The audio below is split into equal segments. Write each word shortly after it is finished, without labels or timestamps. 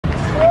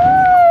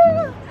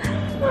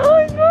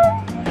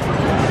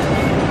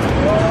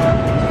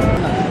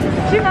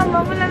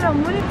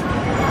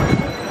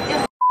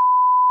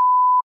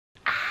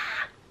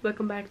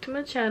welcome back to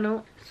my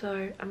channel.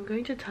 So I'm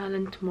going to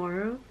Thailand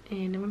tomorrow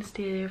and I'm gonna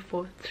stay there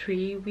for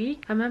 3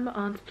 weeks. I'm at my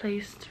aunt's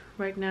place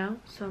right now,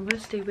 so I'm gonna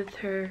stay with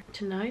her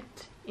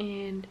tonight,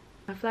 and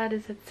my flight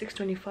is at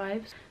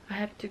 6:25. I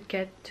have to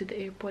get to the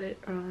airport at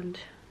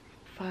around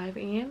 5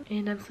 a.m.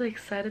 and I'm so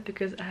excited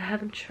because I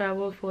haven't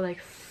traveled for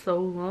like so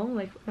long.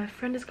 Like, my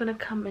friend is gonna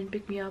come and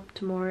pick me up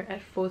tomorrow at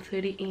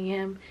 4:30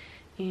 a.m.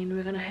 and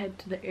we're gonna head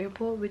to the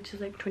airport, which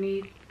is like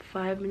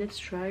 25 minutes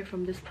drive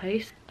from this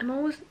place. I'm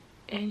always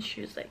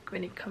anxious like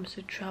when it comes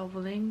to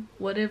traveling.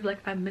 What if like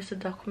I miss a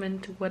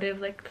document? What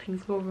if like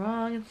things go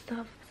wrong and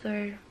stuff?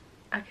 So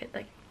I get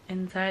like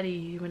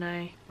anxiety when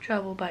I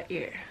travel by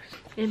air.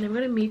 And I'm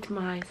gonna meet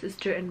my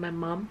sister and my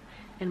mom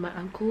and my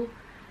uncle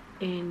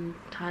in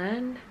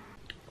Thailand.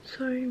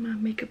 Sorry, my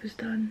makeup is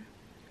done.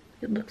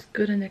 It looks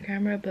good in the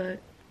camera,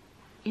 but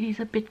it is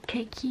a bit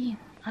cakey.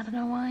 I don't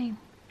know why.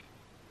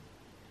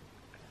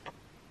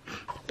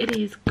 It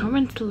is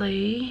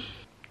currently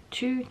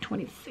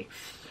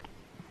 2:26.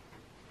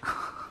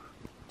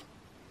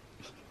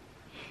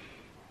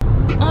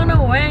 On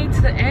our way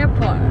to the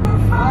airport.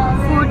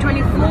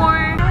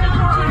 4:24.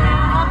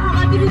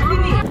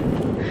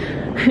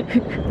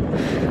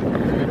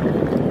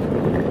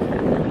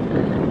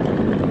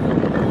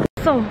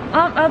 So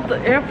I'm at the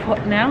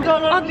airport now.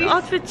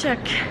 Outfit check.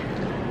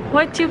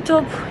 White tube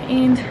top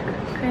and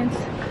pants.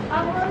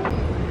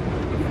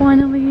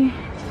 Finally.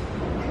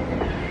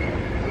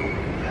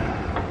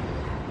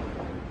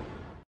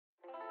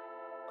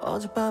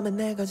 어젯밤에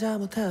내가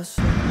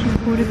잘못했어.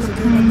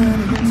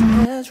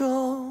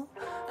 해줘.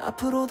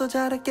 앞으로 더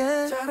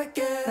잘할게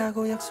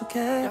라고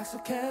약속해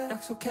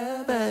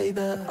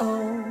baby.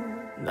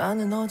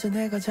 나는 어제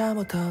내가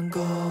잘못한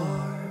걸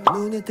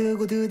눈에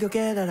뜨고 드디어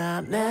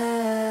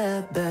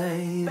깨달았네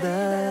baby.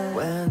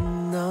 왜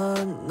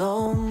넌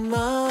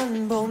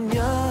너만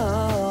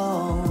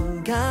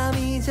보면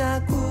감이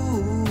자꾸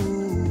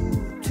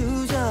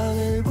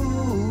투정을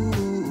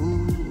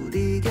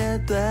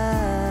부리게 돼.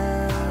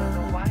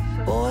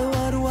 Boy,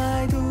 what do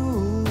I do?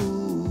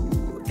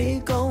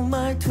 이거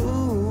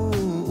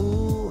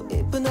말투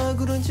이쁜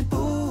얼굴은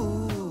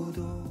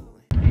지푸도.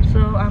 So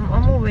I'm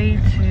on my way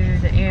to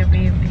the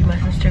Airbnb my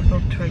sister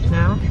booked right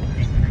now,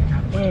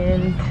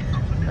 and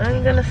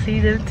I'm gonna see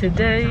them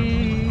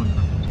today.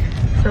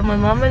 So my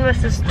mom and my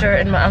sister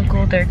and my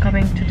uncle, they're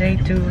coming today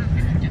to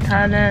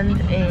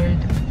Thailand,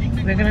 and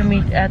we're gonna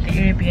meet at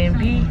the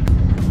Airbnb.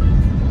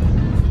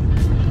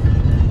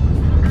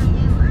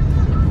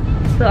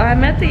 So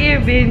I'm at the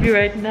Airbnb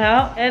right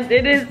now and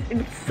it is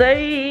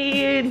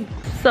insane.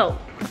 So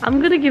I'm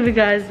gonna give you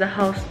guys the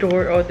house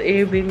tour or the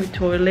Airbnb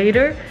tour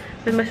later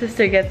when my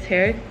sister gets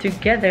here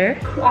together.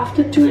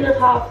 After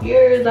 2.5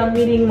 years, I'm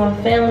meeting my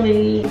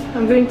family.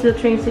 I'm going to the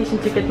train station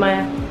to get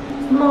my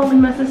mom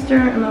and my sister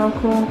and my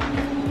uncle.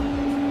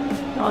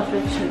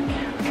 Outfit check.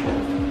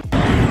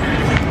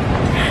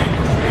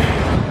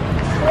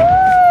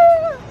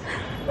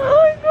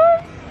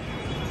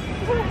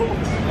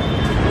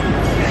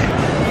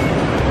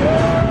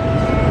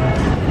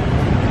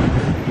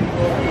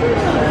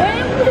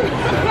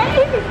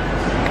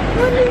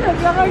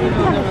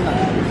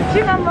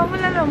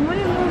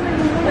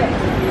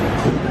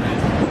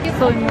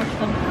 So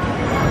emotional.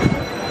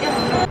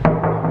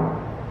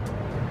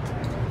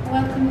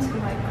 Welcome to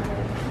my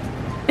crib.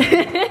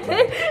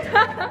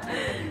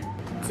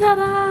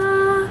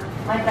 Ta-da!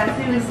 My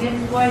taxi was in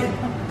white.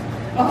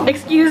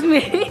 Excuse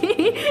me.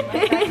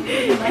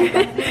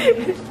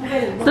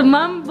 So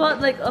mom bought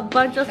like a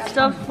bunch of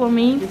stuff for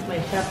me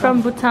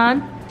from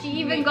Bhutan. She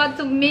even got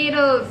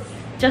tomatoes.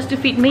 Just to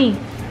feed me.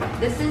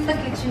 This is the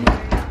kitchen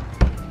area.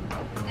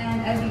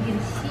 And as you can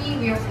see,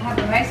 we also have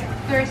a rice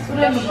cooker,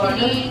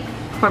 especially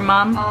for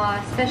mom.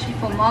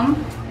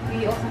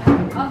 We also have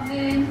an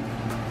oven.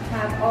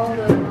 Have all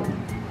the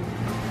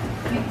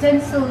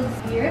utensils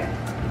here.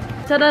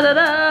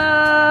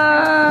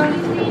 Ta-da-da-da!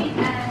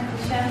 And the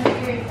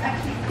chandelier is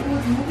actually cool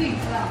moving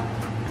around.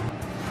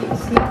 You can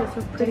see So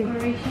pretty.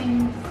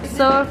 decorations.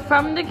 So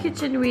from the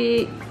kitchen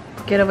we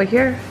get over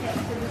here. Yeah, so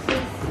this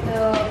is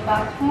the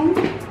bathroom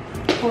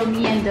for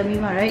me and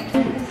Damima, right?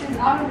 This is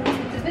our room.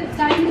 It's a bit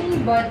tiny,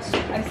 but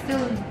I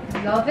still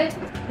love it.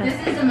 This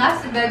is the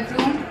master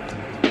bedroom,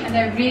 and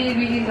I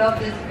really love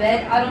this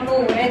bed. I don't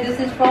know where this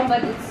is from,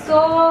 but it's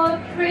so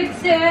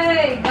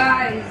pretty,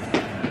 guys.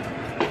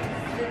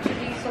 It's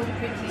literally so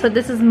pretty. So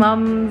this is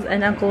mom's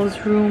and uncle's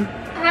room. I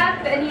don't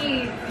have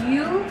any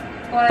view,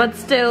 But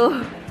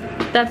still,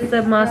 that's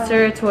the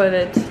master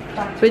toilet,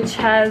 which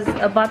has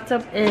a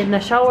bathtub and a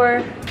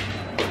shower.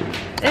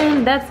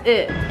 And that's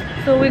it.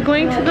 So we're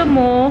going to the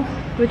mall,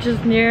 which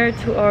is near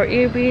to our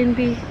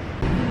Airbnb.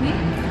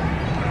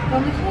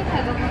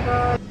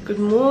 Good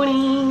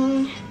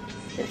morning.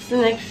 It's the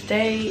next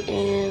day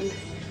and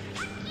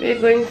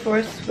we're going for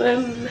a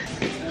swim.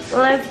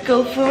 Let's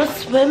go for a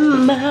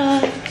swim.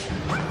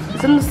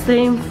 It's on the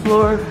same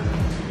floor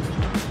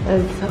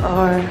as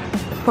our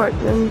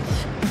apartment.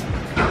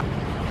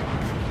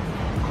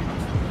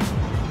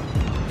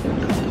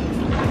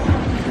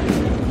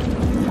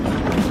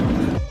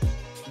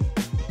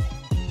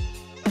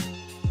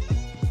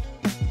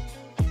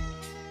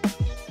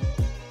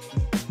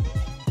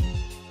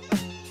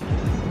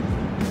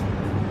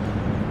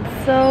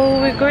 So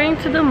we're going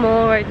to the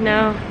mall right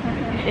now,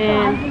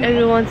 and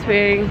everyone's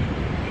wearing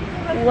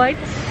white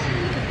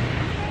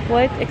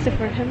except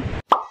for him.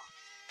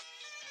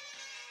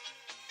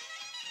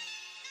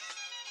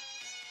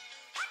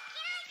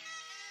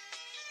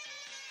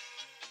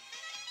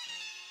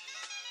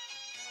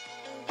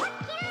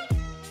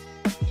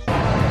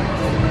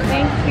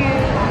 Thank you.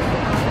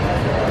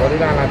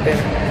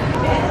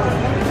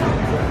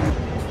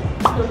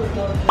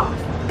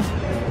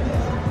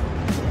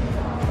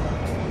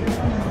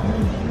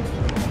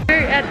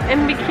 We're at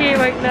MBK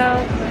right now.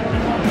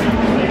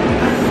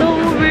 So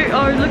we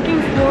are looking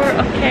for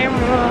a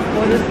camera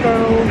for this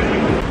girl.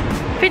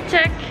 Fit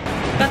check.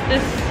 Got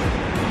this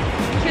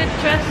cute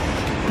dress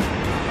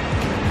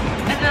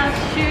and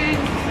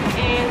shoes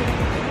and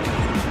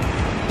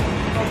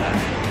all that.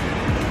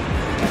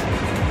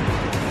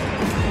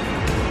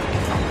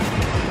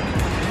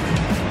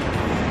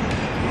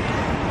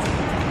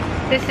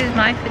 This is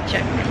my fit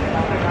check.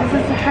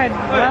 This is her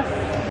dress.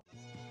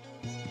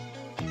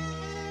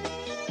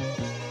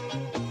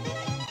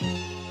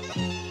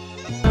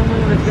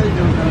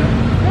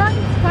 Yeah,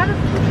 it's part of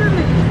the picture.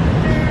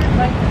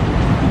 Like,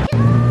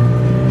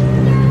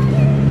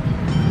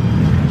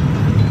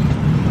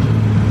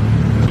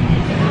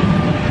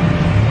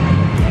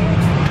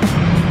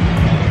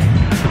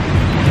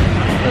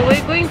 so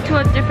we're going to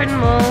a different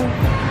mall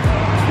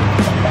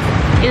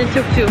in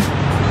Tuk-Tuk.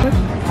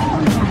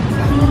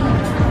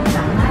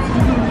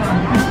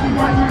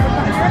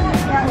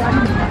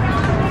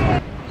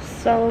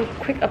 So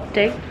quick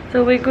update.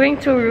 So we're going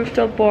to a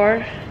rooftop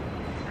bar,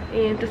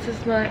 and this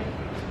is my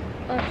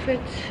outfit.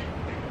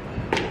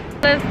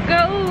 Let's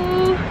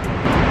go!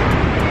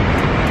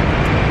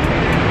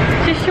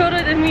 She's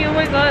shorter than me, oh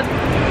my god.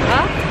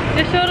 Huh?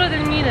 You're shorter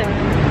than me then.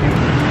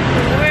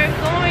 We're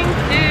going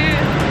to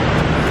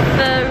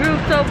the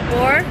rooftop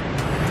bar.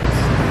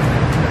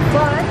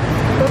 but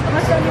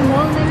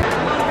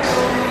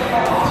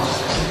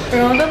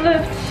We're on the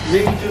lift.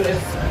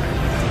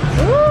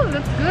 ooh,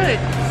 looks good.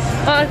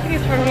 Oh, I think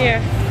it's from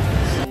here.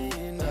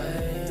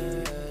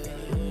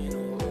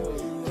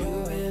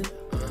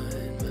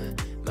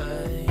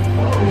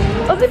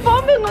 어디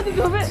bombing 어디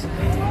그러면?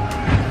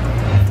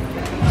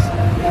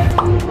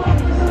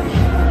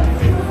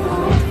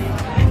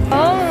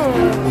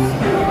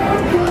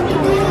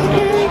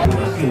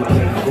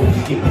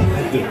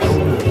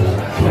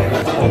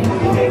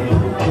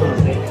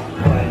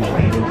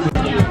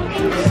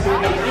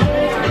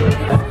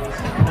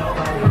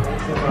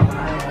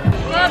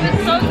 Club is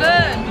so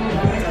good.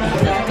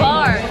 It's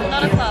bar,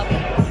 not a club.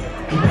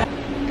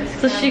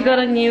 So she got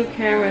a new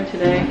camera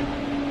today.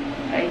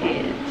 I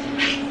did.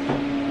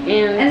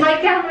 And my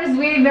camera is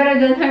way better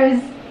than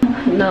hers.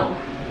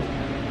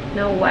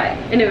 no way.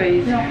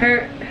 Anyways,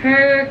 her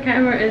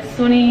camera is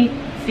Sony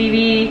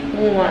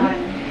CV1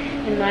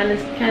 and mine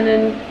is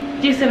Canon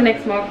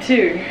G7X Mark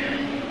II.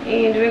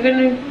 And we're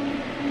gonna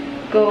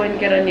go and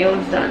get our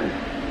nails done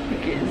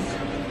because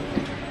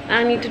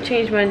I need to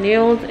change my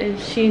nails and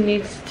she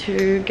needs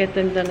to get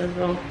them done as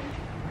well.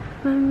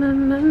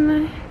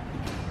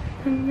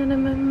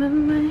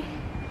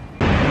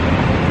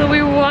 So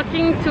we're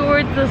walking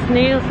towards this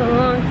nail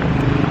salon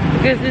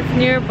because it's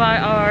nearby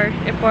our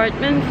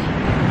apartment.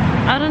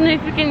 I don't know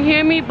if you can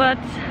hear me, but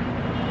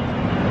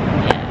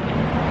yeah.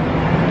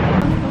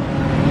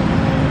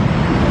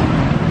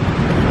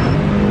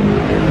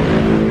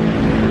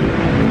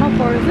 How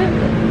far is it?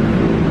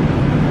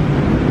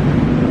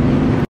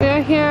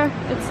 We're here.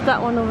 It's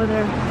that one over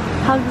there.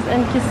 Hugs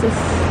and kisses.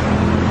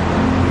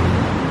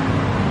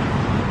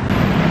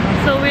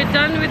 So we're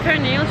done with her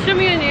nails. Show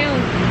me your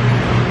nails.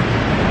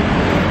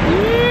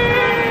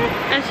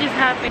 Yeah. And she's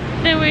happy.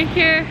 Then we're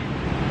here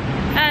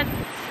at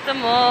the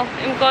mall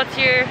in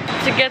Gautier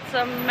to get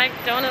some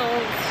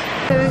McDonald's.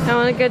 I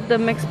want to get the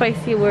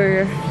McSpicy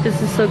burger.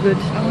 This is so good.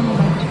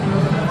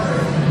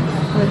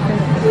 Okay.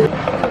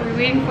 So we're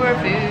waiting for our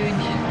food.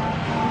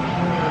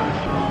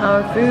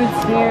 Our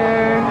food's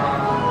here.